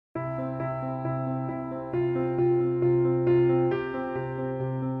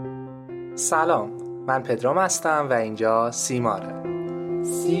سلام، من پدرام هستم و اینجا سیماره.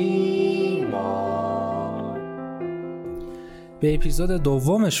 به اپیزود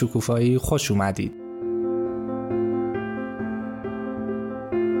دوم شکوفایی خوش اومدید.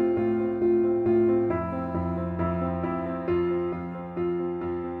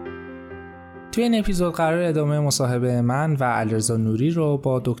 توی این اپیزود قرار ادامه مصاحبه من و علیرضا نوری رو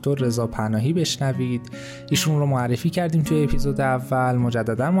با دکتر رضا پناهی بشنوید. ایشون رو معرفی کردیم توی اپیزود اول،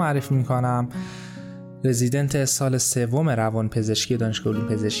 مجددا معرفی میکنم. رزیدنت سال سوم روانپزشکی دانشگاه علوم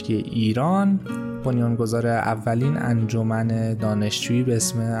پزشکی ایران، بنیانگذار اولین انجمن دانشجوی به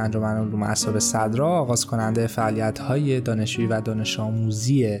اسم انجمن علوم اعصاب صدرا، آغاز کننده فعالیت‌های دانشجویی و دانش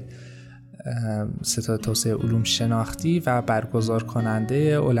آموزی ستاد توسعه علوم شناختی و برگزار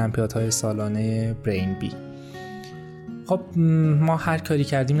کننده المپیادهای سالانه برین بی. خب ما هر کاری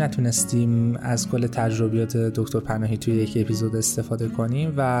کردیم نتونستیم از کل تجربیات دکتر پناهی توی یک اپیزود استفاده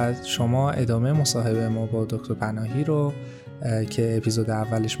کنیم و شما ادامه مصاحبه ما با دکتر پناهی رو که اپیزود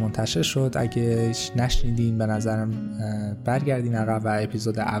اولش منتشر شد اگه نشنیدین به نظرم برگردین عقب و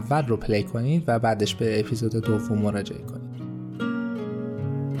اپیزود اول رو پلی کنید و بعدش به اپیزود دوم مراجعه کنید.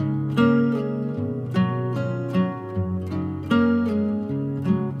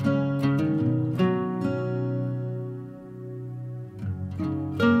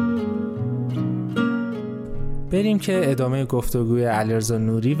 بریم که ادامه گفتگوی علیرضا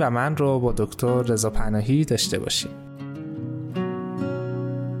نوری و من رو با دکتر رضا پناهی داشته باشیم.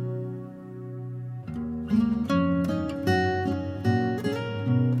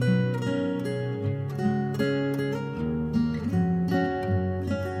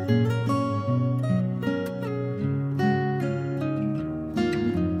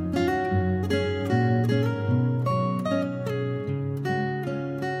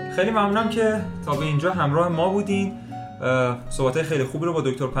 خیلی ممنونم که تا به اینجا همراه ما بودین. صحبت‌های خیلی خوبی رو با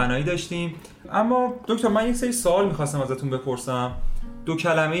دکتر پناهی داشتیم. اما دکتر، من یک سری سوال می‌خواستم ازتون بپرسم. 2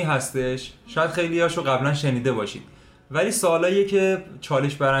 کلمه‌ای هستش، شاید خیلی‌هاشو قبلا شنیده باشید، ولی سوالاییه که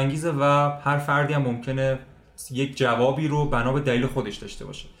چالش برانگیزه و هر فردی هم ممکنه یک جوابی رو بنا به دلیل خودش داشته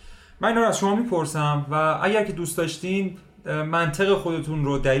باشه. من اینا رو از شما می‌پرسم و اگر که دوست داشتین منطق خودتون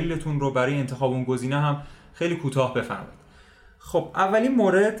رو، دلیلتون رو برای انتخاب اون گزینه هم خیلی کوتاه بفرمایید. خب اولین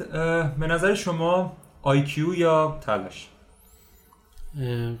مورد، به نظر شما IQ یا تلاش؟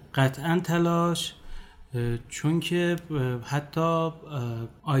 قطعاً تلاش، چون که حتی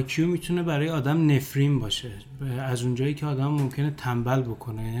IQ میتونه برای آدم نفرین باشه، از اونجایی که آدم ممکنه تنبل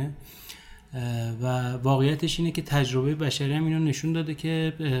بکنه و واقعیتش اینه که تجربه بشری هم اینو نشون داده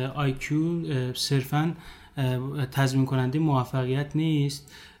که IQ صرفاً تضمین کننده موفقیت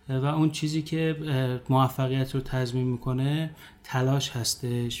نیست و اون چیزی که موفقیت رو تضمین میکنه تلاش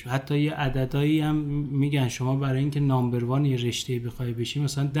هستش. حتی یه عددهایی هم میگن شما برای اینکه نامبر وان یه رشته بخوای بشی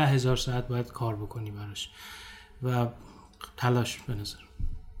مثلا 10,000 ساعت باید کار بکنی براش و تلاش به نظر.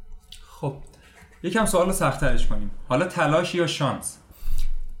 خب یکم سوال سخت‌ترش کنیم، حالا تلاش یا شانس؟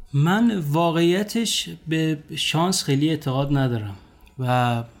 من واقعیتش به شانس خیلی اعتقاد ندارم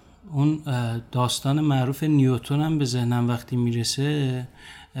و اون داستان معروف نیوتن هم به ذهنم وقتی میرسه،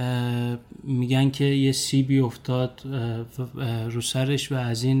 میگن که یه سیبی افتاد رو سرش و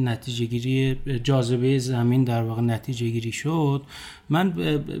از این نتیجه گیری جاذبه زمین در واقع نتیجه گیری شد. من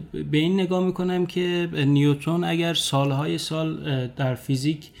به این نگاه میکنم که نیوتن اگر سالهای سال در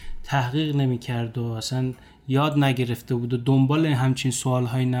فیزیک تحقیق نمیکرد و اصلا یاد نگرفته بود و دنبال همچین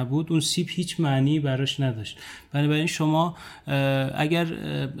سوالهایی نبود، اون سیب هیچ معنی براش نداشت. بنابراین شما اگر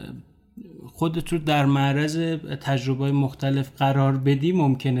خودت رو در معرض تجربه‌های مختلف قرار بدی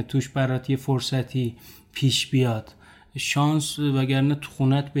ممکنه توش برات یه فرصتی پیش بیاد. شانس وگرنه تو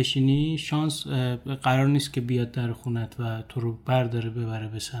خونت بشینی، شانس قرار نیست که بیاد در خونت و تو رو برداره ببره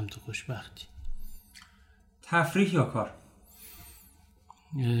به سمت خوشبختی. تفریح یا کار؟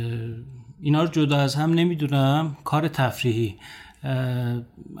 اینا رو جدا از هم نمیدونم. کار تفریحی،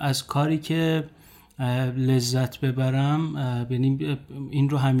 از کاری که لذت ببرم، این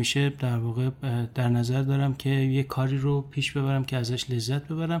رو همیشه در واقع در نظر دارم که یه کاری رو پیش ببرم که ازش لذت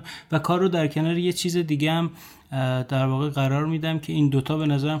ببرم و کار رو در کنار یه چیز دیگه هم در واقع قرار میدم که این دوتا به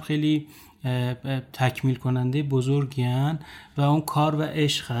نظرم خیلی تکمیل کننده بزرگی هن و اون کار و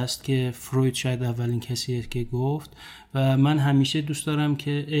عشق هست که فروید شاید اولین کسیه که گفت و من همیشه دوست دارم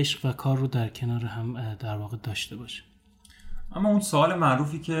که عشق و کار رو در کنار هم در واقع داشته باشه. اما اون سوال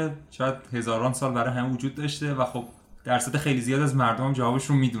معروفی که شاید هزاران سال برای هم وجود داشته و خب درصد خیلی زیاد از مردم هم جوابش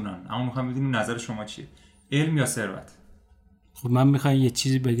رو میدونن، اما میخوام بدونم نظر شما چیه؟ علم یا ثروت؟ خب من میخوام یه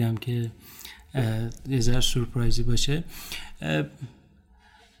چیزی بگم که یه ذره سورپرایزی باشه.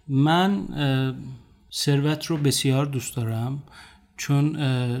 من ثروت رو بسیار دوست دارم چون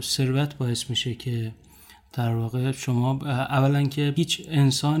ثروت باعث میشه که در واقع شما اولا که هیچ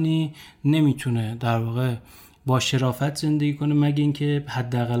انسانی نمیتونه در واقع با شرافت زندگی کنه مگه اینکه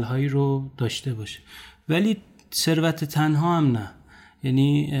حداقل هایی رو داشته باشه، ولی ثروت تنها هم نه.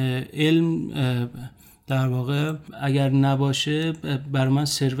 یعنی علم در واقع اگر نباشه بر من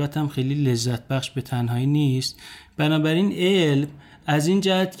ثروت هم خیلی لذت بخش به تنهایی نیست. بنابراین علم از این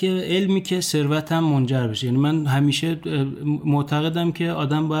جهت که علمی که ثروت هم منجر بشه، یعنی من همیشه معتقدم که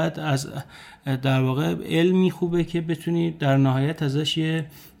آدم باید از در واقع علمی خوبه که بتونی در نهایت ازش یه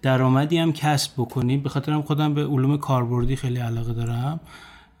درآمدی هم کسب بکنی. به خاطر هم خودم به علوم کاربردی خیلی علاقه دارم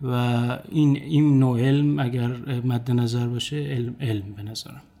و این نوع علم اگر مد نظر باشه علم به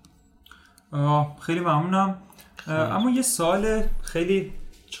نظرم. خیلی ممنونم. اما یه سوال خیلی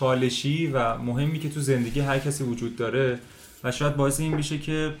چالشی و مهمی که تو زندگی هر کسی وجود داره و شاید باعث این بشه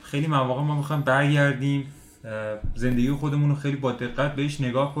که خیلی مواقع ما میخوایم برگردیم زندگی خودمون رو خیلی با دقت بهش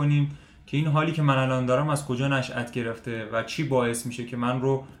نگاه کنیم که این حالی که من الان دارم از کجا نشأت گرفته و چی باعث میشه که من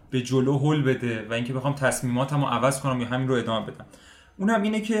رو به جلو هل بده و اینکه بخوام تصمیماتمو عوض کنم یا همین رو ادامه بدم. اونم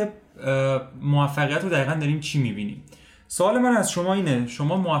اینه که موفقیت رو دقیقاً داریم چی میبینیم. سوال من از شما اینه،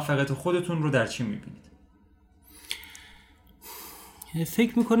 شما موفقیت خودتون رو در چی میبینید؟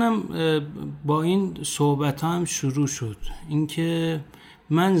 فکر میکنم با این صحبت هم شروع شد، اینکه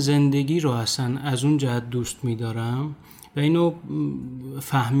من زندگی رو اصلا از اون جهت دوست میدارم و اینو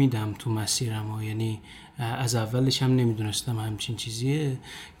فهمیدم تو مسیرم یعنی از اولش هم نمیدونستم همچین چیزیه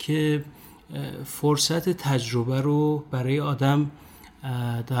که فرصت تجربه رو برای آدم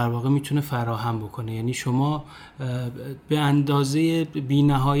در واقع میتونه فراهم بکنه. یعنی شما به اندازه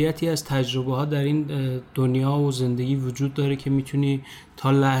بی‌نهایتی از تجربه ها در این دنیا و زندگی وجود داره که میتونی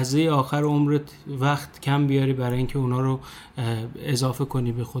تا لحظه آخر عمرت وقت کم بیاری برای اینکه اونا رو اضافه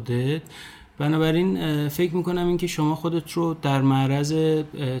کنی به خودت. بنابراین فکر میکنم این که شما خودت رو در معرض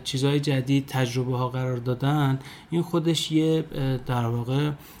چیزهای جدید، تجربه ها قرار دادن، این خودش یه در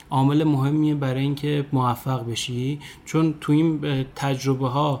واقع عامل مهمیه برای اینکه موفق بشی، چون تو این تجربه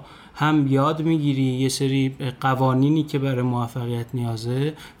ها هم یاد میگیری یه سری قوانینی که برای موفقیت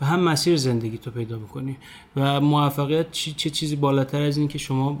نیازه و هم مسیر زندگی تو پیدا بکنی. و موفقیت چه چیزی بالاتر از این که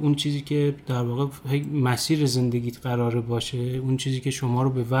شما اون چیزی که در واقع مسیر زندگیت قراره باشه، اون چیزی که شما رو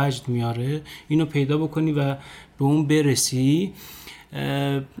به وجد میاره، اینو پیدا بکنی و به اون برسی.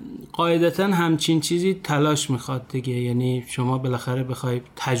 قاعدتا همچین چیزی تلاش میخواد دیگه، یعنی شما بالاخره بخوای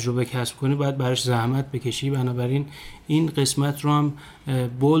تجربه کسب کنی باید براش زحمت بکشی. بنابراین این قسمت رو هم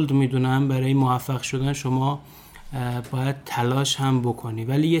بولد میدونم، برای موفق شدن شما باید تلاش هم بکنی،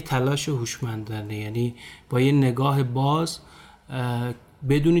 ولی یه تلاش هوشمندانه، یعنی با یه نگاه باز،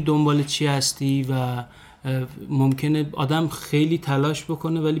 بدونی دنبال چی هستی و ممکنه آدم خیلی تلاش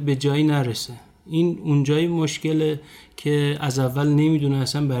بکنه ولی به جایی نرسه. این اونجای مشکله که از اول نمیدونه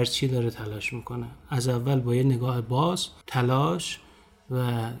اصلا بر چی داره تلاش میکنه. از اول با یه نگاه باز، تلاش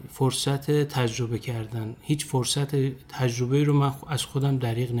و فرصت تجربه کردن. هیچ فرصت تجربه رو من از خودم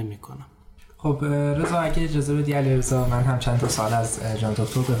دریغ نمیکنم. خب رضا اگه اجازه بدی علیرضا، من هم چند تا سوال از جان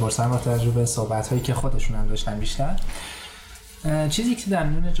دکتر بپرسم با تجربه صحبت‌هایی که خودشون هم داشتن بیشتر. چیزی که در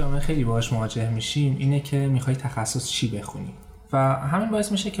میون جامعه خیلی باهاش مواجه میشیم اینه که میخوای تخصص چی بخونی و همین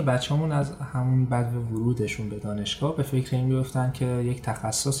باعث میشه که بچه‌مون از همون بعد ورودشون به دانشگاه به فکر این بیفتن که یک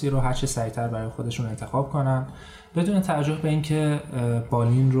تخصصی رو هر چه سریعتر برای خودشون انتخاب کنن، بدون توجه به اینکه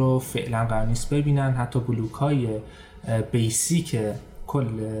بالین رو فعلا قرار نیست ببینن. حتی بلوک‌های بیسیک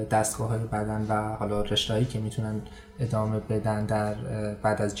کل دستگاه‌های بدن و حالا رشته‌ای که میتونن ادامه بدن در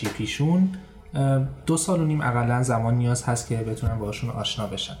بعد از جی پیشون 2 سال و نیم اقلا زمان نیاز هست که بتونن باشون آشنا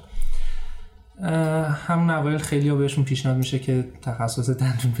بشن. همون اوایل خیلی‌ها بهشون پیشنهاد میشه که تخصص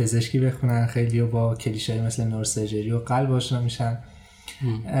دندون پزشکی بخونن، خیلی‌ها با کلیشه‌ای مثل نوروسرجری و قلب آشنا میشن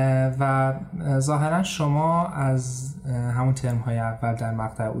و ظاهرا شما از همون ترم‌های اول در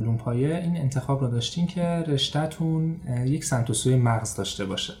مقطع علوم پایه این انتخاب رو داشتین که رشته‌تون یک سمت و سوی مغز داشته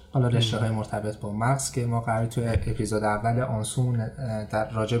باشه. حالا رشته‌های مرتبط با مغز که ما قراره تو اپیزود اول آنسون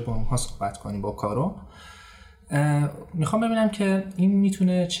در راجع به اونها صحبت کنیم با کارو. میخوام ببینم که این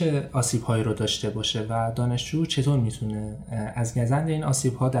میتونه چه آسیب‌هایی رو داشته باشه و دانشجو چطور میتونه از گزند این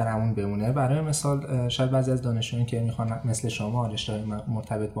آسیب‌ها در امون بمونه. برای مثال شاید بعضی از دانشجویان که میخوان مثل شما رشته‌های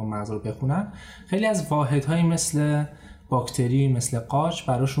مرتبط با مغز رو بخونن، خیلی از واحدهایی مثل باکتری، مثل قاچ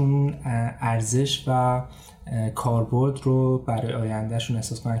براشون ارزش و کاربرد رو برای آیندهشون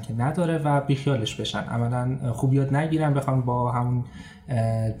احساس کنن که نداره و بیخیالش بشن، عملاً خوب یاد نگیرن، بخوان با همون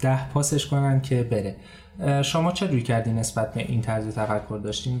 10 پاسش کنن که بره. شما چه روی کردین نسبت به این طرز تفکر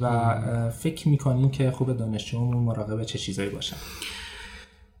داشتین و فکر میکنین که خوب دانشجومون مراقب چه چیزایی باشن؟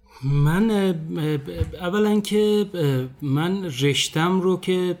 من اولا که من رشتم رو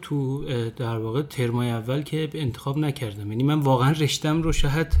که تو در واقع ترمای اول که انتخاب نکردم، یعنی من واقعا رشتم رو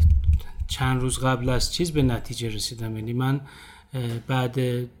شاید چند روز قبل از چیز به نتیجه رسیدم. یعنی من بعد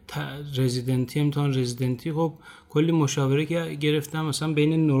رزیدنتی، امتحان رزیدنتی، خب کلی مشاوره گرفتم، مثلا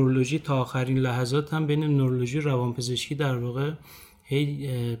بین نورولوژی تا آخرین لحظات هم بین نورولوژی و روانپزشکی در واقع هی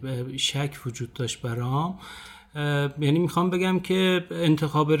شک وجود داشت برام. یعنی میخوام بگم که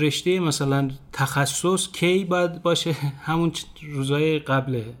انتخاب رشته مثلا تخصص کی باید باشه؟ همون روزای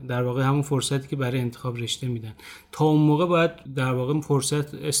قبله، در واقع همون فرصتی که برای انتخاب رشته میدن، تا اون موقع باید در واقع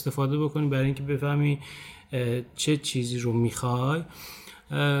فرصت استفاده بکنی برای اینکه بفهمی چه چیزی رو میخوای.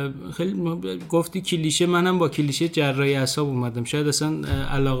 خیلی گفتی کلیشه، منم با کلیشه جراحی اعصاب اومدم. شاید اصلا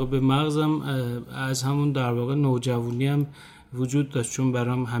علاقه به مغزم از همون در واقع نوجوانی هم وجود داشت، چون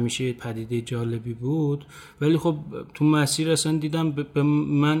برام همیشه پدیده جالبی بود، ولی خب تو مسیر اصلا دیدم به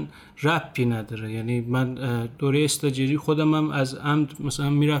من ربطی نداره. یعنی من دوره استاجری خودم هم از عمد مثلا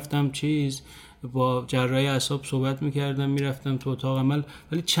میرفتم با جراحی اعصاب صحبت میکردم، میرفتم تو اتاق عمل،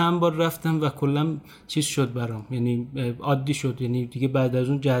 ولی چند بار رفتم و کلا چیز شد برام، یعنی عادی شد، یعنی دیگه بعد از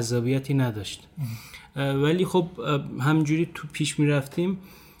اون جذابیتی نداشت. ولی خب همینجوری تو پیش میرفتیم،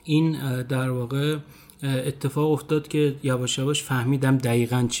 این در واقع اتفاق افتاد که یواش یواش فهمیدم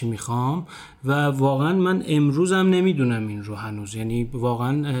دقیقاً چی میخوام و واقعاً من امروزم نمیدونم این رو هنوز. یعنی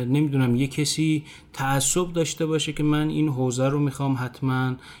واقعاً نمیدونم یه کسی تعصب داشته باشه که من این حوزه رو میخوام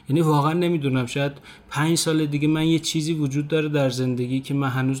حتماً، یعنی واقعاً نمیدونم. شاید 5 سال دیگه من یه چیزی وجود داره در زندگی که من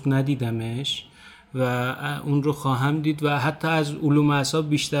هنوز ندیدمش و اون رو خواهم دید و حتی از علوم اعصاب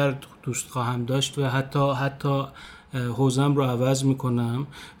بیشتر دوست خواهم داشت و حتی حوزم رو عوض میکنم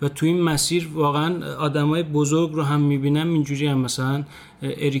و تو این مسیر واقعا آدمای بزرگ رو هم میبینم اینجوری هم. مثلا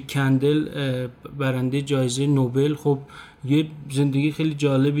اریک کندل برنده جایزه نوبل، خب یه زندگی خیلی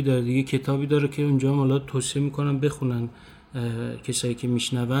جالبی داره دیگه، کتابی داره که اونجا مالا توصیه میکنم بخونن کسایی که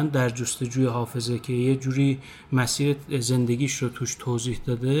میشنون، در جستجوی حافظه، که یه جوری مسیر زندگیش رو توش توضیح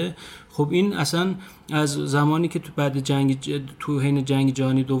داده. خب این اصلا از زمانی که تو حین جنگ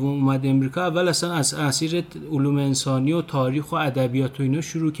جهانی دوم اومد امریکا، اول اصلا از مسیر علوم انسانی و تاریخ و ادبیات و اینا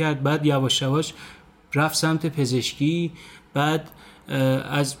شروع کرد، بعد یواش یواش رفت سمت پزشکی، بعد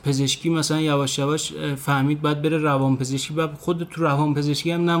از پزشکی مثلا یواش یواش فهمید بعد بره روانپزشکی، بعد خود تو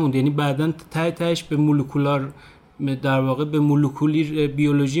روانپزشکی هم نموند، یعنی بعدن تهش به مولکولار، در واقع به مولکولی،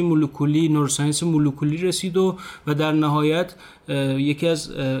 بیولوژی مولکولی، نوروساینس مولکولی رسید و در نهایت یکی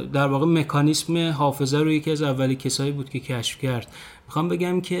از در واقع مکانیسم حافظه رو یکی از اولی کسایی بود که کشف کرد. میخوام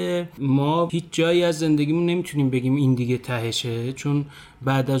بگم که ما هیچ جایی از زندگیمون نمیتونیم بگیم این دیگه تهشه، چون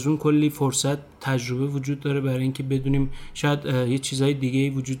بعد از اون کلی فرصت، تجربه وجود داره برای اینکه بدونیم شاید یه چیزای دیگه‌ای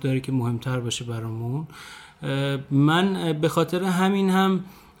وجود داره که مهمتر باشه برامون. من به خاطر همین هم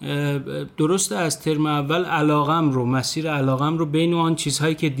درسته از ترم اول مسیر علاقم رو بین آن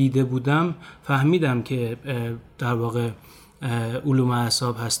چیزهایی که دیده بودم فهمیدم که در واقع علوم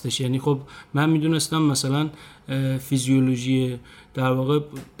اعصاب هستش. یعنی خب من میدونستم مثلا فیزیولوژی، در واقع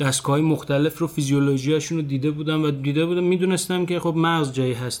دستگاه‌های مختلف رو فیزیولوژیاشون رو دیده بودم میدونستم که خب مغز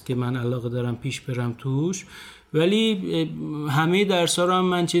جایی هست که من علاقه دارم پیش برم توش، ولی همه درس‌ها رو هم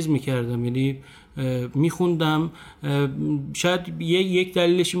من چیز می‌کردم، یعنی میخوندم. شاید یک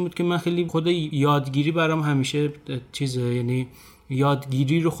دلیلش این بود که من خیلی خود یادگیری برام همیشه چیزه، یعنی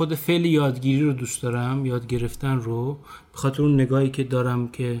یادگیری رو، خود فعل یادگیری رو دوست دارم، یاد گرفتن رو، به خاطر اون نگاهی که دارم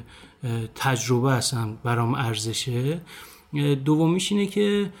که تجربه اصلا برام ارزشه. دومیش اینه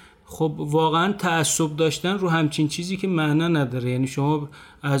که خب واقعا تعصب داشتن رو همچین چیزی که معنا نداره. یعنی شما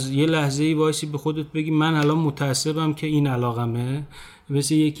از یه لحظه‌ای وایسی به خودت بگی من الان متعصبم که این علاقمه،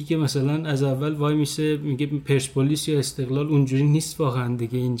 مثل یکی که مثلا از اول وای میسه میگه پرسپولیس یا استقلال، اونجوری نیست واقعا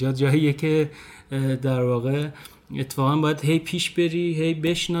دیگه. اینجا جاییه که در واقع اتفاقا باید هی پیش بری، هی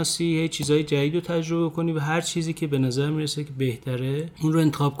بشناسی، هی چیزای جدید رو تجربه کنی و هر چیزی که به نظر میرسه که بهتره اون رو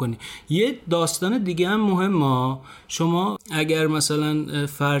انتخاب کنی. یه داستان دیگه هم مهمه، شما اگر مثلا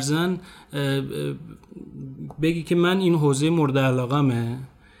فرضاً بگی که من این حوزه مورد علاقمه،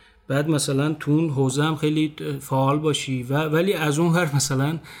 بعد مثلا تو اون حوزه هم خیلی فعال باشی ولی از اون ور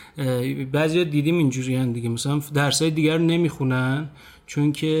مثلا بعضیا دیدیم اینجوری هن دیگه، مثلا درسای دیگر نمیخونن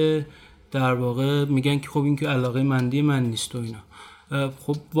چون که در واقع میگن که خب این که علاقه مندی من نیست و اینا.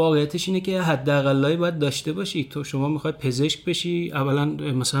 خب واقعیتش اینه که حداقلایی باید داشته باشی. تو شما میخوای پزشک بشی، اولا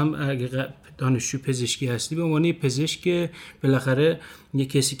مثلا اگه دانشجوی پزشکی هستی به عنوان پزشک بالاخره یه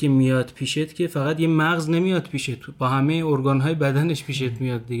کسی که میاد پیشت که فقط یه مغز نمیاد پیشت، با همه ارگان‌های بدنش پیشت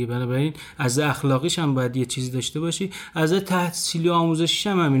میاد دیگه. بنابراین از اخلاقیش هم باید یه چیزی داشته باشی، از تحصیلی و آموزشیش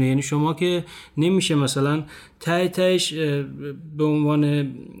هم همینه. یعنی شما که نمیشه مثلا تهش به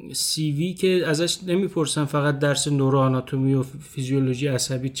عنوان سی وی که ازش نمیپرسن فقط درس نوروآناتومی و فیزیولوژی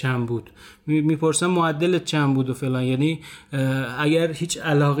عصبی چند بود، میپرسن معدلت چند بود و فلان. یعنی اگر هیچ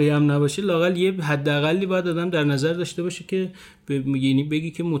علاقه‌ای هم نباشه لااقل یه حداقلی باید آدم در نظر داشته باشه که یعنی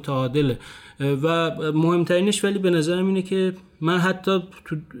بگی که متعادله. و مهمترینش ولی به نظرم اینه که من حتی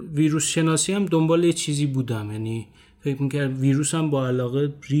تو ویروس شناسی هم دنبال یه چیزی بودم، یعنی فکر می‌کردم ویروس هم با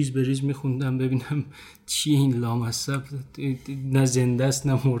علاقه ریز به ریز می‌خوندم ببینم چی این لامصب، نه زنده است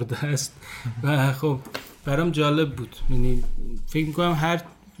نه مرده است. و خب برام جالب بود. یعنی فکر می‌کنم هر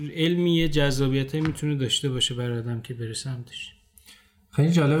علمی یه جذابیتی میتونه داشته باشه برای آدم که بره سمتش.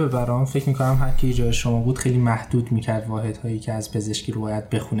 خیلی جالبه برام. فکر میکنم هر کی جای شما بود خیلی محدود میکرد واحدهایی که از پزشکی رو باید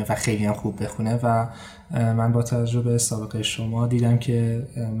بخونه و خیلی هم خوب بخونه و من با تجربه سابقه شما دیدم که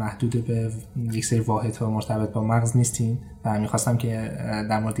محدود به یک سری واحدها مرتبط با مغز نیستین و میخواستم که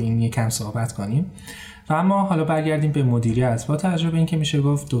در مورد این یکم صحبت کنیم. و اما حالا برگردیم به مدیریت. با تجربه این که میشه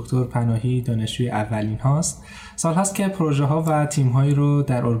گفت دکتر پناهی دانشجوی اولین هاست، سال هاست که پروژه ها و تیم هایی رو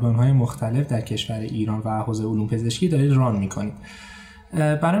در ارگان های مختلف در کشور ایران و حوزه علوم پزشکی دارید ران میکنید.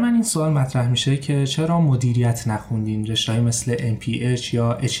 برای من این سوال مطرح میشه که چرا مدیریت نخوندین؟ رشته‌ای مثل MPH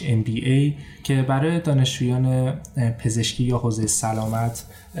یا HMBA که برای دانشجویان پزشکی یا حوزه سلامت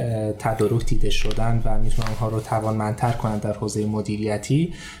تدارک دیده شدن و میتونن اونها رو توانمندتر کنن در حوزه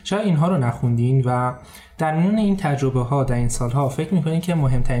مدیریتی، چرا اینها رو نخوندین؟ و در میون این تجربه ها در این سالها فکر میکنین که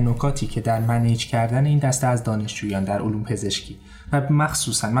مهمترین نکاتی که در منیج کردن این دسته از دانشجویان در علوم پزشکی و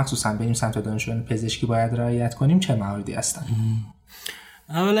مخصوصا به این سمت دانشجویان پزشکی باید رعایت کنیم چه مواردی هستن؟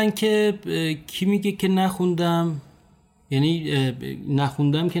 اولا که کی میگه که نخوندم، یعنی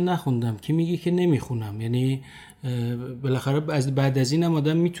نخوندم که نخوندم، کی میگه که نمیخونم؟ یعنی بالاخره بعد از این هم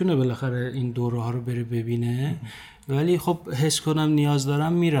آدم میتونه بالاخره این دوره ها رو بره ببینه، ولی خب حس کنم نیاز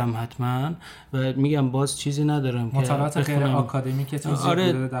دارم میرم حتما و میگم باز چیزی ندارم مطالعات غیر آکادمیک تو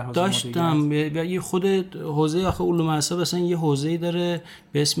آره بوده در حوزه داشتم. یه خود حوزه آخه علوم اعصاب اصلا یه حوزه‌ای داره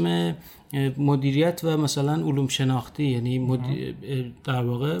به اسم مدیریت و مثلا علوم شناختی، یعنی در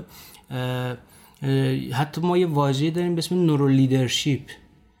واقع حتی ما یه واژه‌ای داریم به اسم نورو لیدرشپ،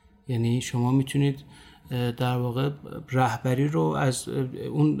 یعنی شما میتونید در واقع رهبری رو از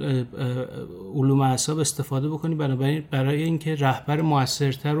اون علوم اعصاب استفاده بکنید برای اینکه رهبر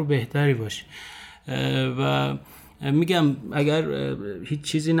موثرتر و بهتری باشی. و میگم اگر هیچ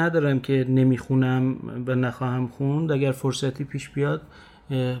چیزی ندارم که نمیخونم و نخواهم خوند، اگر فرصتی پیش بیاد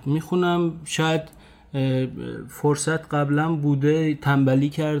میخونم. شاید فرصت قبلا بوده تنبلی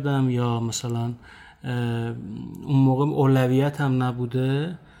کردم یا مثلا اون موقع اولویت هم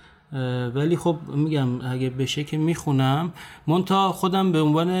نبوده، ولی خب میگم اگه بشه که میخونم. منتها خودم به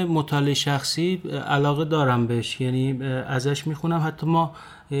عنوان مطالعه شخصی علاقه دارم بهش، یعنی ازش میخونم. حتی ما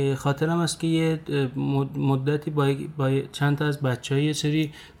خاطرم است که یه مدتی با چند تا از بچه‌ها یه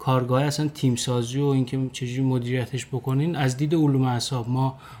سری کارگاه اصلا تیم سازی و اینکه چجوری مدیریتش بکنین از دید علوم اعصاب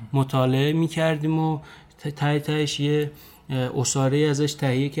ما مطالعه میکردیم و تهش یه اساره ازش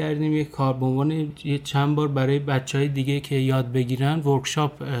تهیه کردیم، یک کار به عنوان یه چند بار برای بچهای دیگه که یاد بگیرن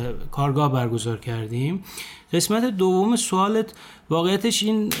ورکشاپ کارگاه برگزار کردیم. قسمت دوم سوالت واقعیتش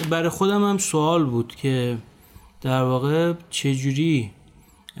این برای خودم هم سوال بود که در واقع چجوری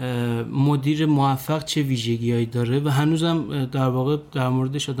مدیر موفق چه ویژگی‌هایی داره و هنوزم در واقع در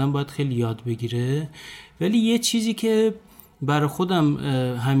موردش آدم باید خیلی یاد بگیره. ولی یه چیزی که برای خودم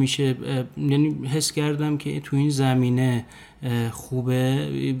همیشه یعنی حس کردم که تو این زمینه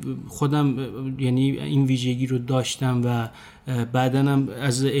خوبه، خودم یعنی این ویژگی رو داشتم و بعدنم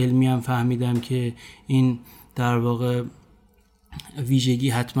از علمی هم فهمیدم که این در واقع ویژگی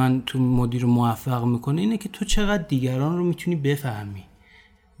حتما تو مدیر موفق میکنه، اینه که تو چقدر دیگران رو میتونی بفهمی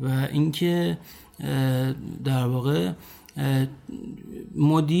و اینکه در واقع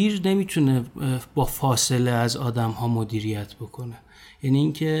مدیر نمیتونه با فاصله از آدم ها مدیریت بکنه. یعنی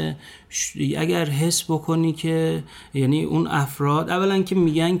اینکه اگر حس بکنی که یعنی اون افراد اولا که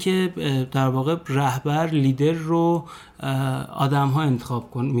میگن که در واقع رهبر لیدر رو آدم ها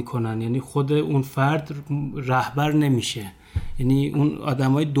انتخاب میکنن، یعنی خود اون فرد رهبر نمیشه، یعنی اون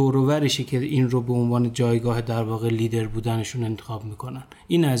آدمای دور و برشه که این رو به عنوان جایگاه در واقع لیدر بودنشون انتخاب میکنن.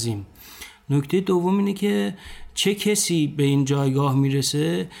 این از این. نکته دوم اینه که چه کسی به این جایگاه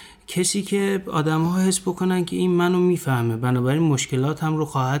میرسه؟ کسی که آدم‌ها حس بکنن که این منو میفهمه، بنابراین مشکلاتم رو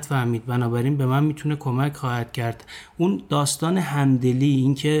خواهد فهمید، بنابراین به من میتونه کمک خواهد کرد. اون داستان همدلی،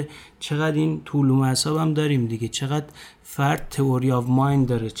 این که چقدر این طول اعصابم داریم دیگه، چقدر فرد تئوری آف مایند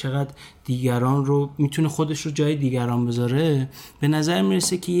داره، چقدر دیگران رو میتونه خودش رو جای دیگران بذاره، به نظر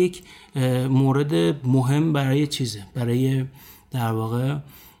میرسه که یک مورد مهم برای چیزه، برای در واقع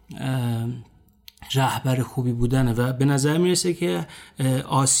رهبر خوبی بودنه. و به نظر میرسه که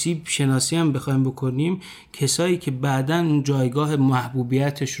آسیب شناسی هم بخوایم بکنیم، کسایی که بعداً جایگاه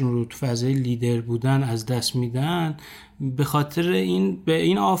محبوبیتشون رو تو فضای لیدر بودن از دست میدن، به خاطر به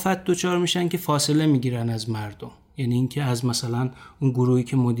این آفت دچار میشن که فاصله میگیرن از مردم. یعنی اینکه از مثلا اون گروهی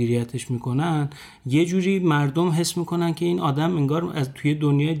که مدیریتش میکنن، یه جوری مردم حس میکنن که این آدم انگار از توی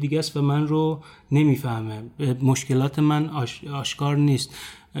دنیای دیگه است و من رو نمیفهمه، مشکلات من آشکار نیست.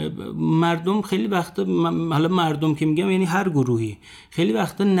 مردم خیلی وقتا، حالا مردم که میگم یعنی هر گروهی، خیلی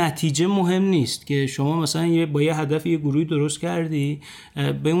وقتا نتیجه مهم نیست که شما مثلا با یه هدف یه گروهی درست کردی،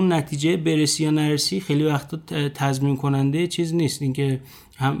 به اون نتیجه برسی یا نرسی خیلی وقتا تضمین کننده چیز نیست اینکه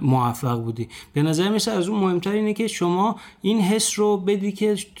هم موفق بودی. به نظر میاد از اون مهمتر اینه که شما این حس رو بدی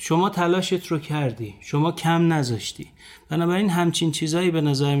که شما تلاشت رو کردی، شما کم نذاشتی. بنابراین همچین چیزایی به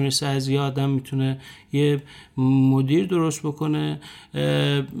نظر میرسه از یه آدم میتونه یه مدیر درست بکنه.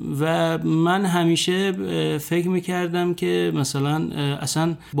 و من همیشه فکر میکردم که مثلا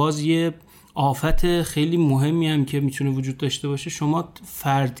اصلا باز یه آفت خیلی مهمی هم که میتونه وجود داشته باشه، شما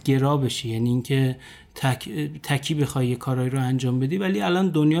فردگرا بشی، یعنی اینکه تکی بخوای یه کارایی رو انجام بدی. ولی الان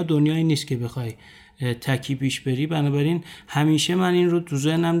دنیایی نیست که بخوای تکی پیش بری. بنابراین همیشه من این رو تو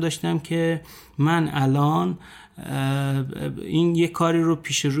ذهنم داشتم که من الان این یه کاری رو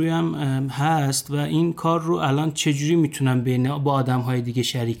پیش رویم هست و این کار رو الان چجوری میتونم با آدم‌های دیگه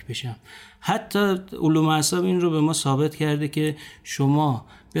شریک بشم. حتی علوم اعصاب این رو به ما ثابت کرده که شما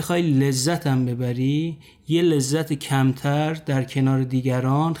بخوای لذت هم ببری، یه لذت کمتر در کنار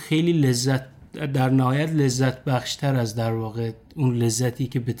دیگران خیلی در نهایت لذت بخشتر از در واقع اون لذتی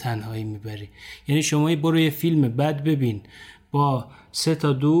که به تنهایی میبری. یعنی شما برو یه فیلم بد ببین با 3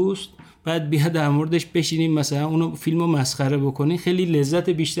 تا دوست، بعد بیا در موردش بشینیم مثلا اونو فیلمو مسخره بکنی، خیلی لذت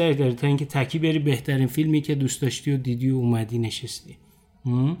بیشتری داره تا اینکه تکی بری بهترین فیلمی که دوست داشتی و دیدی و اومدی نشستی.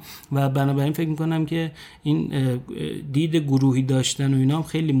 و بنابراین فکر میکنم که این دید گروهی داشتن و اینا هم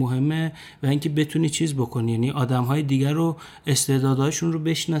خیلی مهمه و اینکه بتونی چیز بکنی، یعنی آدم‌های دیگر رو، استعداداشون رو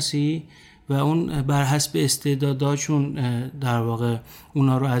بشناسی و اون بر حسب استعداداشون در واقع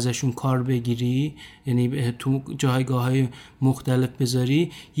اونا رو ازشون کار بگیری، یعنی تو جایگاه‌های مختلف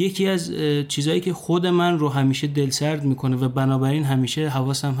بذاری. یکی از چیزایی که خود من رو همیشه دلسرد میکنه و بنابراین همیشه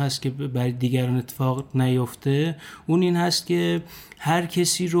حواسم هست که برای دیگران اتفاق نیفته، اون این هست که هر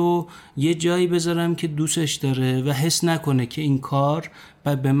کسی رو یه جایی بذارم که دوستش داره و حس نکنه که این کار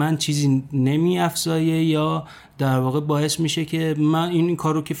به من چیزی نمی افزایه یا در واقع باعث میشه که من این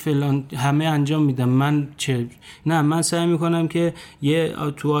کارو که فلان همه انجام میدم من نه، من سعی میکنم که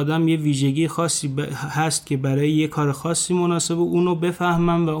تو آدم یه ویژگی خاصی هست که برای یه کار خاصی مناسبه، اونو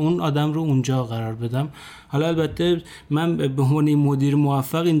بفهمم و اون آدم رو اونجا قرار بدم. حالا البته من به عنوان مدیر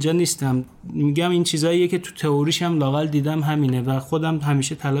موفق اینجا نیستم، میگم این چیزاییه که تو تئوریش هم لااقل دیدم همینه و خودم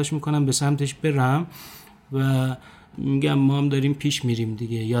همیشه تلاش میکنم به سمتش برم و میگم ما هم داریم پیش میریم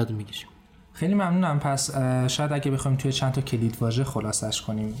دیگه، یاد میگیریم. خیلی ممنونم. پس شاید اگه بخوایم توی چند تا کلید واژه خلاصش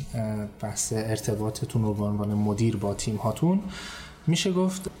کنیم بحث ارتباطتون رو به عنوان مدیر با تیم هاتون، میشه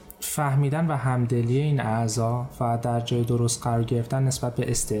گفت فهمیدن و همدلی این اعضا و در جای درست قرار گرفتن نسبت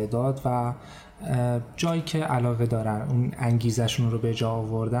به استعداد و جایی که علاقه دارن، اون انگیزشون رو به جا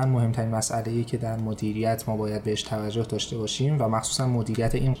آوردن مهمترین مسئله‌ای که در مدیریت ما باید بهش توجه داشته باشیم و مخصوصا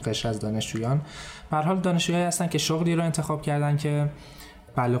مدیریت این قشر از دانشجویان. به هر حال دانشجویی هستن که شغلی رو انتخاب کردن که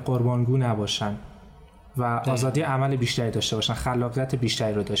بله قربانگو نباشن و آزادی عمل بیشتری داشته باشن، خلاقیت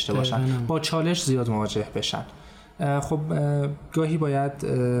بیشتری رو داشته باشن، با چالش زیاد مواجه بشن. خب گاهی باید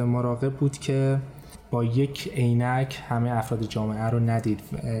مراقب بود که با یک عینک همه افراد جامعه رو ندید.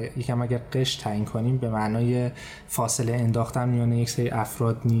 یکم اگر قش تعیین کنیم به معنای فاصله انداختن میان یک سری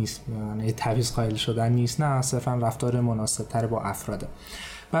افراد نیست، به معنای تمیز قائل شدن نیست، نه، صرفا رفتار مناسب‌تر با افراده.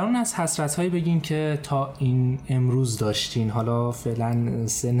 برای از حسرت‌هایی بگین که تا این امروز داشتین. حالا فعلا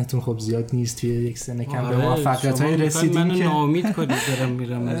سنتون خب زیاد نیست، توی یک سن کم به موفقیت‌های رسیدین که ناامید کنید دارم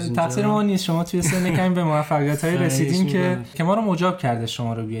میرم از اینجا. تقصیر ما نیست، شما توی سن کم به موفقیت‌های رسیدین که ما رو مجاب کرده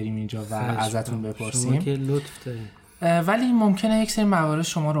شما رو بیاریم اینجا و ازتون بپرسیم. شما که لطف دارین. ولی ممکنه یک سری موارد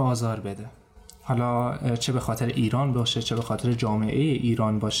شما رو آزار بده، حالا چه به خاطر ایران باشه، چه به خاطر جامعه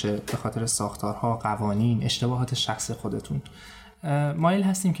ایران باشه، به خاطر ساختارها، قوانین، اشتباهات شخصی خودتون. مایل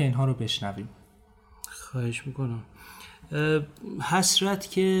هستیم که اینها رو بشنویم. خواهش میکنم.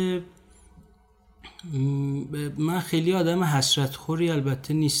 حسرت که من خیلی آدم حسرت خوری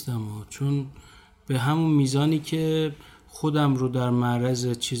البته نیستم، چون به همون میزانی که خودم رو در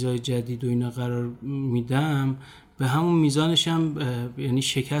معرض چیزای جدید و اینا قرار میدم، به همون میزانش هم یعنی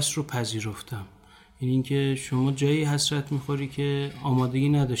شکست رو پذیرفتم. یعنی اینکه شما جایی حسرت میخوری که آمادگی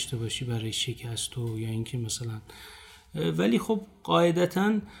نداشته باشی برای شکست و یا اینکه مثلا، ولی خب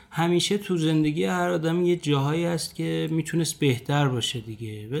قاعدتاً همیشه تو زندگی هر آدم یه جاهایی هست که میتونست بهتر باشه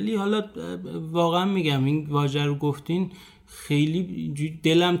دیگه. ولی حالا واقعا میگم این واژه رو گفتین خیلی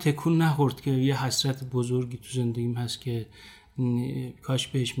دلم تکون نخورد که یه حسرت بزرگی تو زندگیم هست که کاش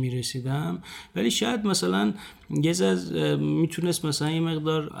بهش میرسیدم. ولی شاید مثلا میتونست مثلا یه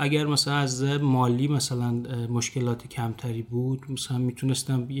مقدار اگر مثلا از مالی مثلا مشکلات کمتری بود، مثلا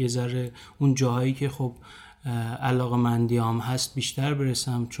میتونستم یه ذره اون جاهایی که خب علاقه‌مندیام هست بیشتر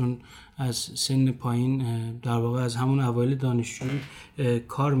برسم، چون از سن پایین در واقع از همون اوایل دانشجوی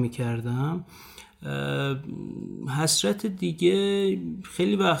کار میکردم. حسرت دیگه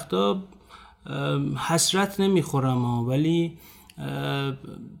خیلی وقتا حسرت نمیخورم ولی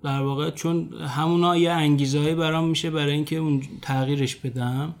در واقع چون همونا یه انگیزه‌ای برام میشه برای اینکه اون تغییرش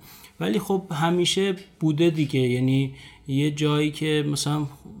بدم. ولی خب همیشه بوده دیگه، یعنی یه جایی که مثلا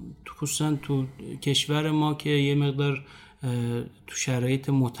خصوصا تو کشور ما که یه مقدار تو شرایط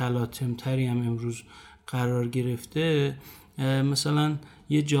متلاطم تری هم امروز قرار گرفته، مثلا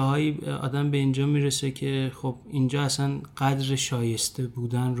یه جاهایی آدم به اینجا میرسه که خب اینجا اصلا قدر شایسته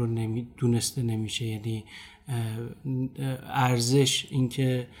بودن رو دونسته نمیشه. یعنی ارزش،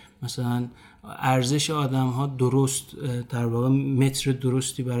 اینکه مثلا ارزش آدم ها درست در واقع متر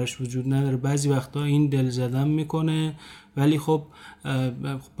درستی براش وجود نداره. بعضی وقتا این دل زدن میکنه، ولی خب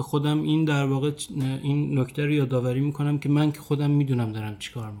به خودم این در واقع این نکته رو یادآوری میکنم که من که خودم میدونم دارم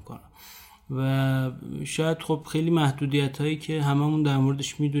چیکار میکنم. و شاید خب خیلی محدودیت هایی که هممون در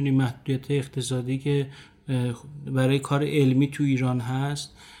موردش میدونیم، محدودیت اقتصادی که برای کار علمی تو ایران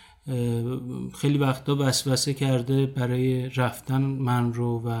هست، خیلی وقتا وسوسه کرده برای رفتن من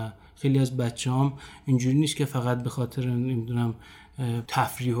رو. و خیلی از بچه‌هام اینجوری نیست که فقط به خاطر نمیدونم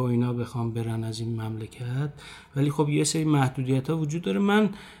تفریح و اینا بخوام برن از این مملکت، ولی خب یه سری محدودیت ها وجود داره. من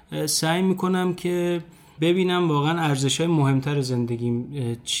سعی میکنم که ببینم واقعا ارزش‌های مهمتر زندگیم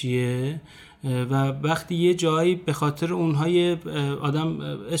چیه و وقتی یه جایی به خاطر اونهای آدم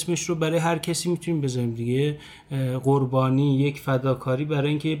اسمش رو برای هر کسی میتونیم بذاریم دیگه، قربانی، یک فداکاری برای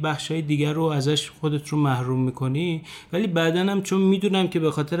اینکه یه بخشای دیگر رو ازش خودت رو محروم میکنی، ولی بعدن هم چون میدونم که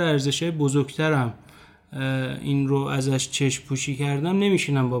به خاطر ارزش‌های بزرگترم این رو ازش چشم پوشی کردم،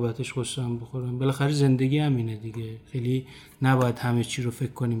 نمیشینم بابتش قصه‌ام بخورم. بالاخره زندگی همینه دیگه، خیلی نباید همه چی رو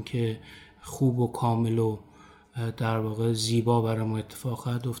فکر کنیم که خوب و کامل و در واقع زیبا برای ما اتفاق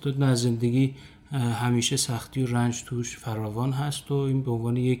خواهد افتاد. نه، زندگی همیشه سختی و رنج توش فراوان هست و این به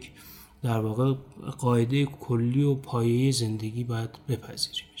عنوان یک در واقع قاعده کلی و پایه زندگی باید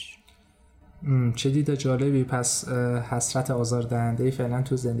بپذیریمش. چه دید جالبی. پس حسرت آزاردهنده فعلا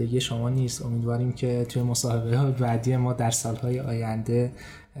تو زندگی شما نیست. امیدواریم که توی مصاحبه های بعدی ما در سالهای آینده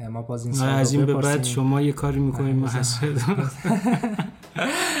ما باز این سوال رو از این به بعد شما یه کاری میکنیم ما حسرت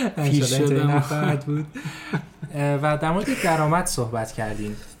پیش شدم بود. و در مورد درآمد صحبت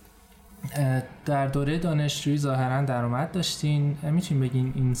کردیم. در دوره دانشجویی ظاهرا درآمد داشتین، میتونیم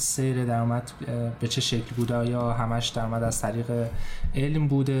بگین این سیر درآمد به چه شکل بوده؟ یا همش درآمد از طریق علم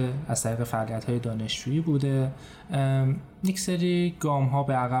بوده، از طریق فعالیت‌های دانشجویی بوده؟ یک سری گام ها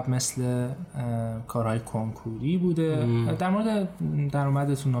به عقب مثل کارهای کنکوری بوده. در مورد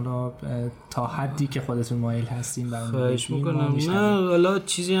درآمدتون حالا تا حدی که خودتون مایل هستین برام بگید. نه حالا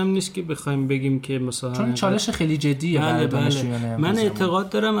چیزی هم نیست که بخوایم بگیم که مثلا، چون چالش خیلی جدیه برای دانشجویان. من اعتقاد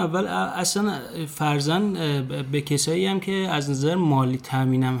دارم اول اصلا فرضاً به کسایی هم که از نظر مالی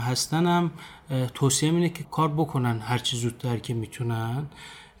تامینم هستنم توصیه اینه که کار بکنن هر چه زودتر که میتونن،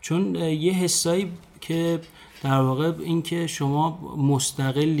 چون یه حسایی که در واقع این که شما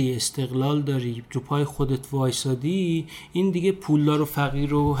مستقلی، استقلال داری، رو پای خودت وایسادی، این دیگه پولدار و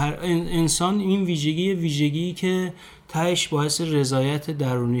فقیر و هر انسان این ویژگی که تهش باعث رضایت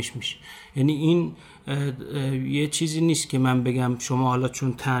درونیش میشه. یعنی این یه چیزی نیست که من بگم شما حالا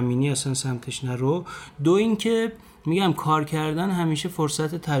چون تأمینی اصلا سمتش نرو. دو این که میگم کار کردن همیشه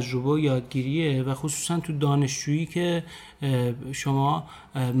فرصت تجربه و یادگیریه و خصوصا تو دانشجویی که شما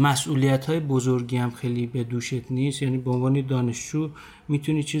مسئولیت‌های بزرگی هم خیلی به دوشت نیست، یعنی به عنوان دانشجو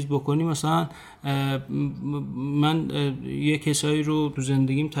میتونی چیز بکنی. مثلا من یه کسایی رو تو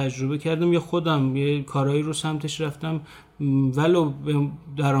زندگیم تجربه کردم یا خودم یه کارهایی رو سمتش رفتم ولو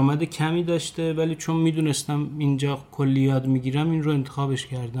درآمد کمی داشته، ولی چون میدونستم اینجا کلی یاد میگیرم این رو انتخابش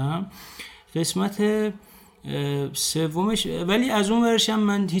کردم. قسمت سومش ولی از اون ورشم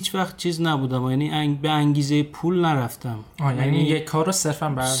من هیچ وقت چیز نبودم، یعنی به انگیزه پول نرفتم. یعنی یک کار رو صرفاً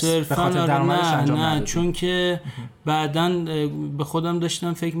به خاطر درآمدش انجام ندادی؟ چون که بعداً به خودم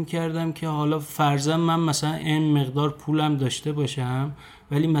داشتم فکر میکردم که حالا فرضاً من مثلا این مقدار پولم داشته باشم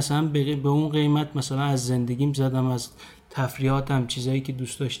ولی مثلا به اون قیمت مثلا از زندگیم زدم، از تفریحاتم، چیزایی که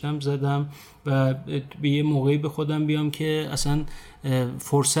دوست داشتم زدم و به یه موقعی به خودم بیام که اصلا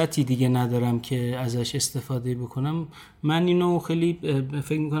فرصتی دیگه ندارم که ازش استفاده بکنم. من اینو خیلی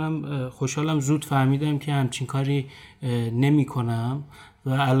فکر میکنم خوشحالم زود فهمیدم که همچین کاری نمی کنم و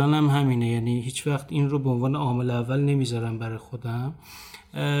الانم همینه، یعنی هیچ وقت این رو به عنوان عامل اول نمیذارم برای خودم.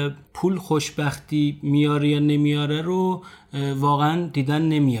 پول خوشبختی میاره یا نمیاره رو واقعا دیدن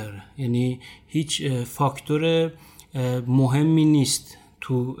نمیاره، یعنی هیچ فاکتور مهمی نیست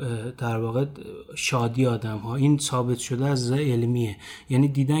تو در واقع شادی آدم ها. این ثابت شده از نظر علمیه، یعنی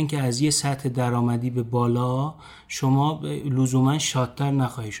دیدن که از یه سطح درآمدی به بالا شما لزوما شادتر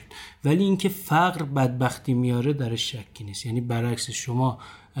نخواهی شد، ولی اینکه فقر بدبختی میاره درش شکی نیست. یعنی برعکس شما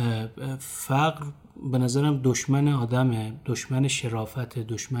فقر به نظرم دشمن آدمه، دشمن شرافت،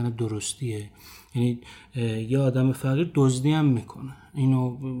 دشمن درستیه. یعنی یه آدم فقیر دزدی هم میکنه،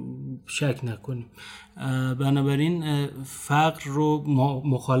 اینو شک نکنیم. بنابراین فقر رو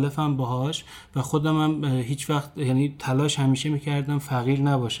مخالفم باهاش و خودم هم هیچ وقت یعنی تلاش همیشه میکردم فقیر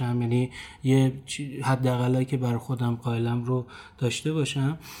نباشم، یعنی یه حداقلی که بر خودم قائلم رو داشته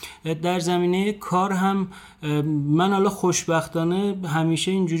باشم. در زمینه کار هم من حالا خوشبختانه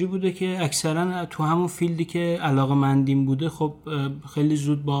همیشه اینجوری بوده که اکثرا تو همون فیلدی که علاقه‌مندیم بوده خب خیلی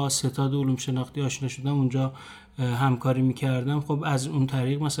زود با ستاد علوم شناختی آشنا شدم، اونجا همکاری میکردم، خب از اون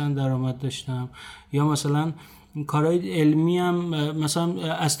طریق مثلا درآمد داشتم. یا مثلا کارهای علمی هم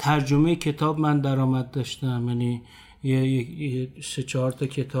مثلا از ترجمه کتاب من درآمد داشتم، یعنی یه 3-4 تا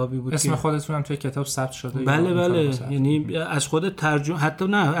کتابی بود. اسم خودتونم توی کتاب ثبت شده؟ بله یعنی از خود ترجمه، حتی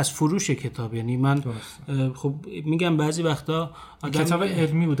نه از فروش کتاب. یعنی من خب میگم بعضی وقتا کتاب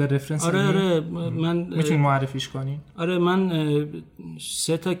علمی بوده، رفرنس علمی. آره من میتونی معرفیش کنی؟ آره من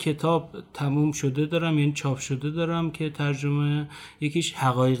 3 تا کتاب تموم شده دارم، یعنی چاپ شده دارم که ترجمه. یکیش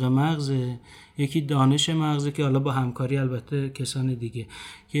حقایق مغزه، یکی دانش مغزه که حالا با همکاری البته کسان دیگه،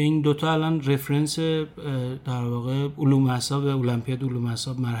 که این دوتا الان رفرنس در واقع علوم اعصاب، المپیاد علوم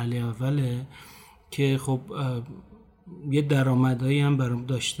اعصاب مرحله اوله که خب یه درآمدایی هم برام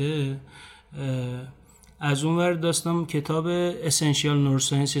داشته. از اون ور داشتم کتاب اسنشیال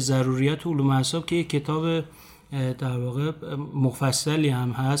نورساینس، ضروریات علوم اعصاب، که یه کتاب در واقع مفصلی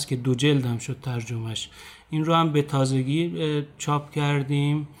هم هست که 2 جلد هم شد ترجمهش. این رو هم به تازگی چاپ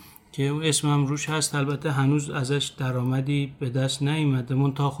کردیم که اسمم روش هست. البته هنوز ازش درآمدی به دست نیامده،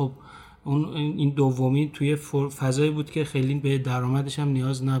 منتها خب این دومی توی فضایی بود که خیلی به درآمدش هم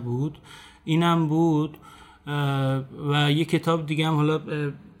نیاز نبود. اینم بود و یه کتاب دیگه هم حالا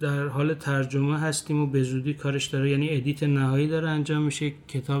در حال ترجمه هستیم و به زودی کارش داره، یعنی ادیت نهایی داره انجام میشه.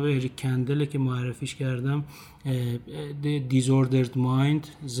 کتاب اریک کندل که معرفیش کردم، Disordered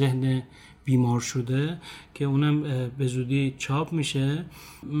Mind، ذهن بیمار شده، که اونم به زودی چاپ میشه.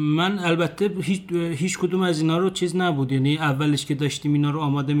 من البته هیچ کدوم از اینا رو چیز نبود، یعنی اولش که داشتیم اینا رو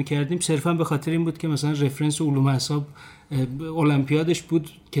آماده میکردیم صرفا به خاطر این بود که مثلا رفرنس علوم اعصاب المپیادش بود،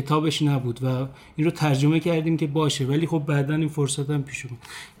 کتابش نبود و این رو ترجمه کردیم که باشه، ولی خب بعدن این فرصت هم پیش اومد.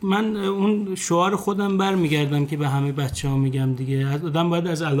 من اون شعار خودم برمیگردم که به همه بچه‌ها میگم دیگه، آدم باید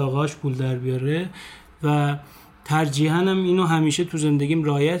از علاقه‌اش پول در بیاره و ترجیحاً هم اینو همیشه تو زندگیم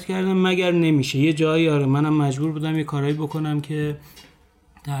رعایت کردم، مگر نمیشه یه جایی آره منم مجبور بودم یه کارایی بکنم که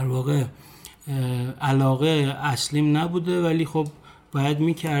در واقع علاقه اصلیم نبوده ولی خب باید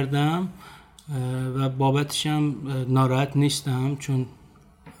میکردم و بابتش هم ناراحت نیستم، چون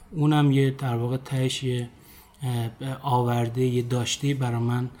اونم یه در واقع تهش یه آورده، یه داشته برای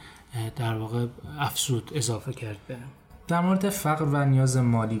من در واقع افزود، اضافه کرد بهم. در مورد فقر و نیاز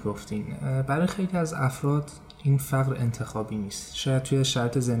مالی گفتین. برای خیلی از افراد این فقر انتخابی نیست، شاید توی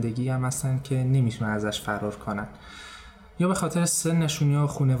شرط زندگی هم هستن که نمیتونن ازش فرار کنن، یا به خاطر سنشون یا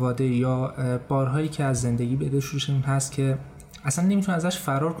خانواده یا بارهایی که از زندگی به دوششون هست که اصلا نمیتونن ازش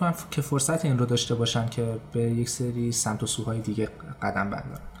فرار کنن که فرصت این رو داشته باشن که به یک سری سمت و سوهای دیگه قدم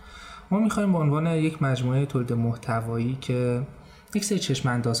بردارن. ما میخوایم به عنوان یک مجموعه تولید محتوایی که یک سری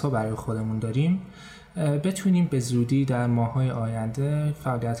چشم‌اندازها برای خودمون داریم بتونیم به زودی در ماه‌های آینده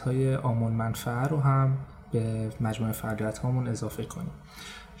فعالیت‌های عامل منفعه رو هم به مجموعه فعالیت‌هامون اضافه کنیم.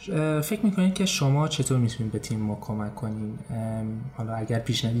 فکر میکنید که شما چطور میتونید به تیم ما کمک کنین؟ حالا اگر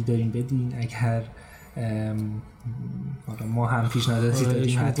پیشنهادی دارین بدین، اگر ما هم پیشنهادی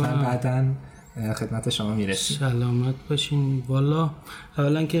داریم حتما بعداً خدمت شما میرسیم. سلامت باشین. والا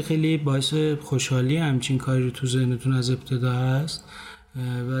اولا که خیلی باعث خوشحالی همچین کاری رو تو ذهنتون از ابتدا هست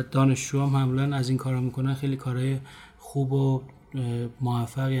و دانشجو هم معمولا از این کارا میکنن، خیلی کارهای خوب و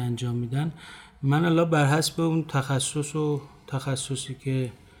موفقی انجام میدن. من الان بر حسب اون تخصصی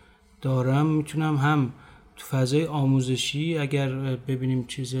که دارم میتونم هم تو فضای آموزشی اگر ببینیم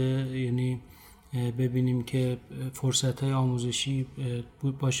یعنی ببینیم که فرصت‌های آموزشی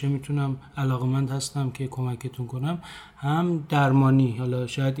باشه میتونم، علاقه‌مند هستم که کمکتون کنم، هم درمانی. حالا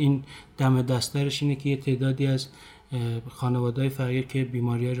شاید این دم دسترش اینه که یه تعدادی از خانواده‌های فقیر که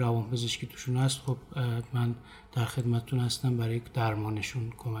بیماری روانپزشکی توشون هست، خب من در خدمتتون هستم برای درمانشون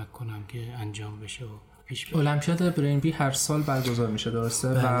کمک کنم که انجام بشه و المپیاد برین بی هر سال برگزار میشه، درسته؟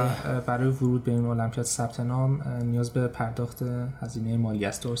 بله. و برای ورود به این المپیاد ثبت نام نیاز به پرداخت هزینه مالی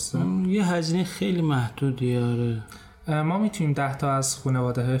است، درسته؟ یه هزینه خیلی محدودی. آره. ما میتونیم 10 تا از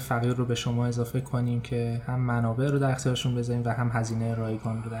خانواده‌های فقیر رو به شما اضافه کنیم که هم منابع رو در اختیارشون بذاریم و هم هزینه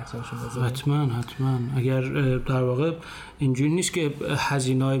رایگان رو در اختیارشون بذاریم. حتما. اگر در واقع اینجوری نیست که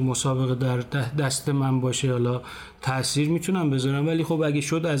هزینه‌های مسابقه در دست من باشه، حالا تأثیر میتونم بذارم، ولی خب اگه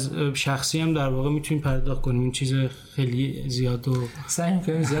شد از شخصی هم در واقع میتونیم پرداخت کنیم. این چیز خیلی زیاد و سعی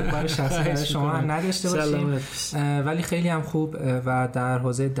می‌کنیم زیاد برای شخصی شما هم نداشته باشیم، ولی خیلی هم خوب. و در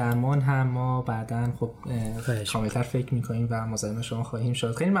حوزه درمان هم ما بعداً خب کاملتر فکر می‌کنیم و مزاحم شما خواهیم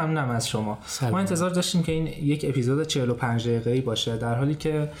شد. خیلی ممنونم از شما. ما انتظار داشتیم که این یک اپیزود 45 دقیقه‌ای باشه، در حالی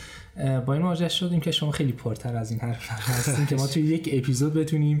که با این مواجه شدیم که شما خیلی پرتر از این حرف هستین که ما توی یک اپیزود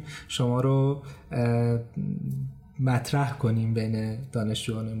بتونیم شما رو مطرح کنیم بین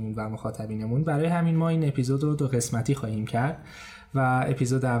دانشجویانمون و مخاطبینمون. برای همین ما این اپیزود رو 2 قسمتی خواهیم کرد و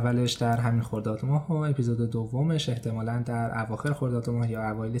اپیزود اولش در همین خرداد ماه و اپیزود دومش احتمالاً در اواخر خرداد ماه یا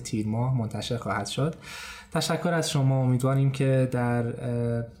اوایل تیر ماه منتشر خواهد شد. تشکر از شما. امیدواریم که در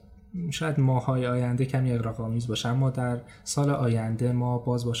شاید ماه‌های آینده کمی اغراق‌آمیز باشه، اما در سال آینده ما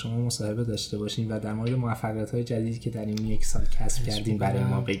باز با شما مصاحبه داشته باشیم و در مورد موفقیت‌های جدیدی که در این یک سال کسب کردیم برای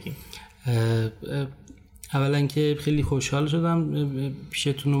ما بگیم. اولا که خیلی خوشحال شدم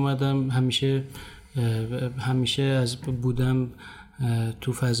پیشتون اومدم. همیشه از بودم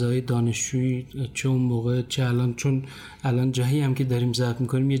تو فضای دانشجویی، چه اون موقع چه الان، چون الان جایی هم که داریم ضبط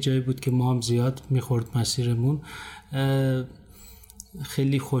می‌کنیم یه جایی بود که ما هم زیاد می‌خورد مسیرمون.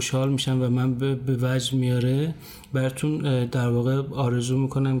 خیلی خوشحال میشم و من به وجد میاره براتون. در واقع آرزو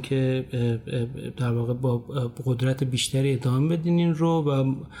میکنم که در واقع با قدرت بیشتری ادامه بدین این رو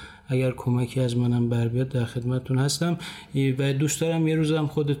و اگر کمکی از منم بر بیاد در خدمتتون هستم و دوست دارم یه روزم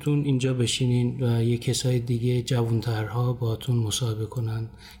خودتون اینجا بشینین و یه کسای دیگه جوانترها باهاتون مصاحبه کنن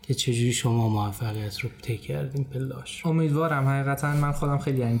که چجوری شما موفقیت رو طی کردین پلاش. امیدوارم. حقیقتا من خودم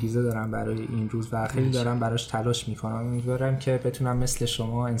خیلی انگیزه دارم برای این روز و خیلی دارم براش تلاش میکنم. امیدوارم که بتونم مثل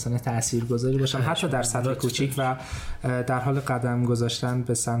شما انسان تاثیرگذاری باشم، حتی در سطح کوچیک و در حال قدم گذاشتن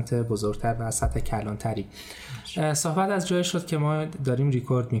به سمت بزرگتر و سطح کلانتری. صحبت از جایی شد که ما داریم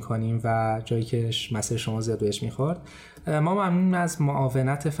ریکورد میکنیم و جایی که مسیر شما زیاد بهش میخورد. ما ممنون از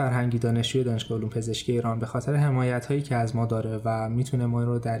معاونت فرهنگی دانشجوی دانشگاه علوم پزشکی ایران به خاطر حمایت هایی که از ما داره و میتونه ما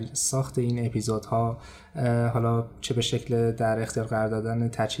رو در ساخت این اپیزودها، حالا چه به شکل در اختیار قرار دادن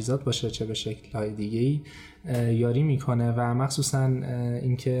تجهیزات باشه چه به شکل های دیگه‌ای، یاری میکنه و مخصوصا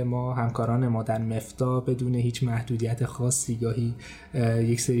اینکه ما همکاران ما در مفتا بدون هیچ محدودیت خاصی گاهی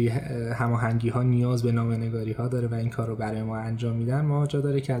یک سری هماهنگی ها نیاز به نامه‌نگاری ها داره و این کار رو برای ما انجام میدن. ما جا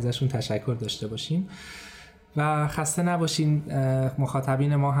داره که ازشون تشکر داشته باشیم و خسته نباشین.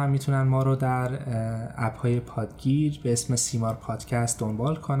 مخاطبین ما هم میتونن ما رو در اپ‌های پادگیر به اسم سیمار پادکست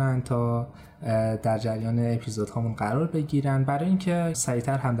دنبال کنن تا در جریان اپیزودهامون قرار بگیرن، برای اینکه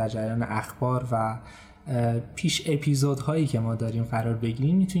سریعتر هم در جریان اخبار و پیش اپیزودهایی که ما داریم قرار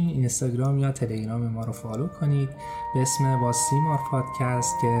بگیریم. میتونید اینستاگرام یا تلگرام ما رو فالو کنید به اسم با سیمار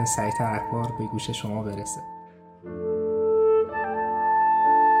پادکست که سریعتر اخبار به گوش شما برسه.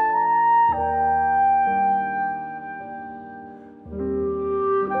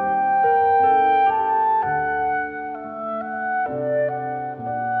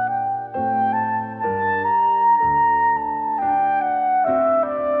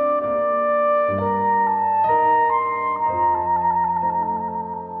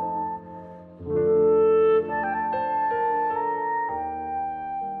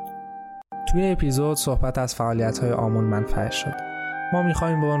 توی اپیزود صحبت از فعالیت‌های آمون منفعه شد. ما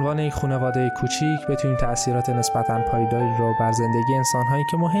می‌خوایم به عنوان یک خانواده کوچیک بتونیم تأثیرات نسبتاً پایداری رو بر زندگی انسان‌هایی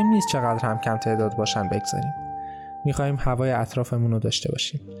که مهم نیست چقدر هم کم تعداد باشن بگذاریم. می‌خوایم هوای اطرافمون رو داشته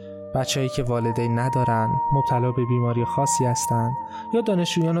باشیم. بچه‌هایی که والدین ندارن، مبتلا به بیماری خاصی هستن، یا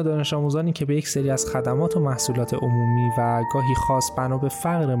دانشجویان و دانش آموزانی که به یک سری از خدمات و محصولات عمومی و گاهی خاص بنا به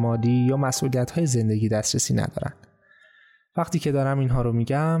فقر مالی یا مسئولیت‌های زندگی دسترسی ندارن. وقتی که دارم اینها رو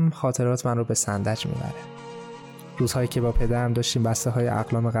میگم، خاطرات من رو به سندج میبره. روزهایی که با پدرم داشتیم بسته‌های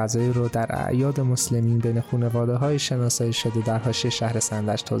اقلام غذایی رو در اعیاد مسلمین بین خانواده‌های شناسایی شده در حاشیه شهر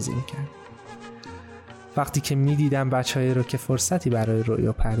سندج توزیع می‌کرد. وقتی که می‌دیدم بچه‌هایی رو که فرصتی برای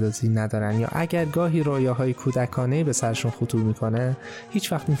رؤیا پردازی ندارن یا اگر گاهی رؤیاهای کودکانه‌ای به سرشون خطور می‌کنه،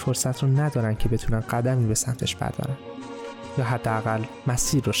 هیچ وقت این فرصت رو ندارن که بتونن قدمی به سمتش بردارن یا حداقل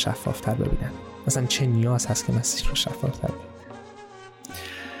مسیر رو شفاف‌تر ببینن. مثلا چه نیاز هست که مسیر رو شفاف‌تر ببینن.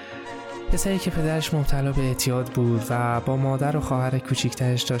 پسری که پدرش مبتلا به اعتیاد بود و با مادر و خواهر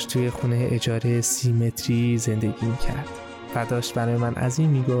کوچیکترش داشت توی خونه اجاره 30 متری زندگی می‌کرد و داشت برای من از این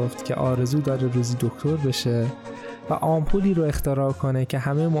میگفت که آرزو داره روزی دکتر بشه و آمپولی رو اختراع کنه که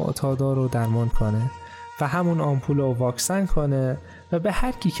همه معتادا رو درمان کنه و همون آمپول رو واکسن کنه و به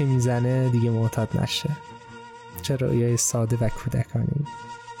هر کی که میزنه دیگه معتاد نشه. چه رؤیای ساده و کودکانه‌ای.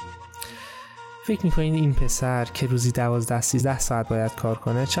 فکر میکنین این پسر که روزی 12-13 ساعت باید کار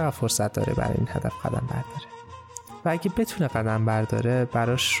کنه چقدر فرصت داره برای این هدف قدم برداره؟ و اگه بتونه قدم برداره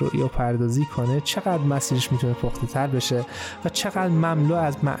براش رؤیا پردازی کنه چقدر مسیرش میتونه پخته تر بشه و چقدر مملو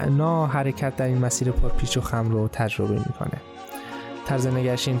از معنا حرکت در این مسیر پرپیچ و خم رو تجربه میکنه. طرز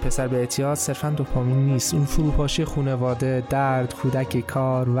نگرش این پسر به اعتیاد صرفاً دوپامین نیست، اون فروپاشی خانواده، درد، کودک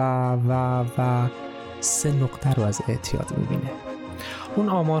کار و 3 نقطه رو از اعتیاد میبینه. اون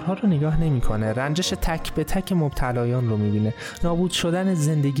آمارها رو نگاه نمی‌کنه، رنجش تک به تک مبتلایان رو می‌بینه، نابود شدن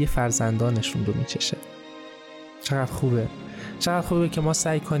زندگی فرزندانشون رو می‌چشه. چقدر خوبه که ما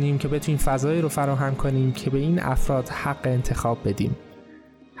سعی کنیم که بتونیم فضایی رو فراهم کنیم که به این افراد حق انتخاب بدیم.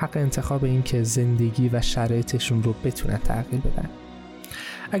 حق انتخاب این که زندگی و شرایطشون رو بتونن تغییر بدن.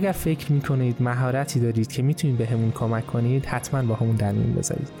 اگر فکر می‌کنید مهارتی دارید که می‌تونید بهمون کمک کنید، حتماً با همون در میون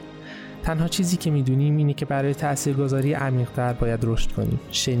بذارید. تنها چیزی که میدونیم اینه که برای تاثیرگذاری عمیق‌تر باید رشد کنیم،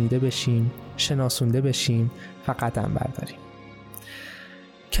 شنیده بشیم، شناسونده بشیم و قدم برداریم.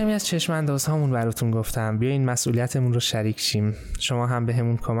 کمی از چشم اندازهامون براتون گفتم، بیاین مسئولیتمون رو شریک شیم. شما هم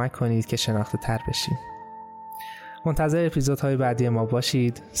بهمون کمک کنید که شناخته تر بشیم. منتظر اپیزودهای بعدی ما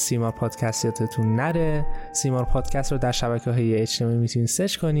باشید. سیمار پادکست یادتون نره. سیمار پادکست رو در شبکه‌های اجتماعی میتونید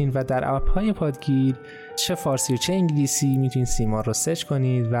سرچ کنید و در اپ‌های پادگیر چه فارسی و چه انگلیسی میتونید سیمار رو سرچ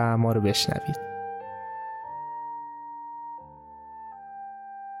کنید و ما رو بشنوید.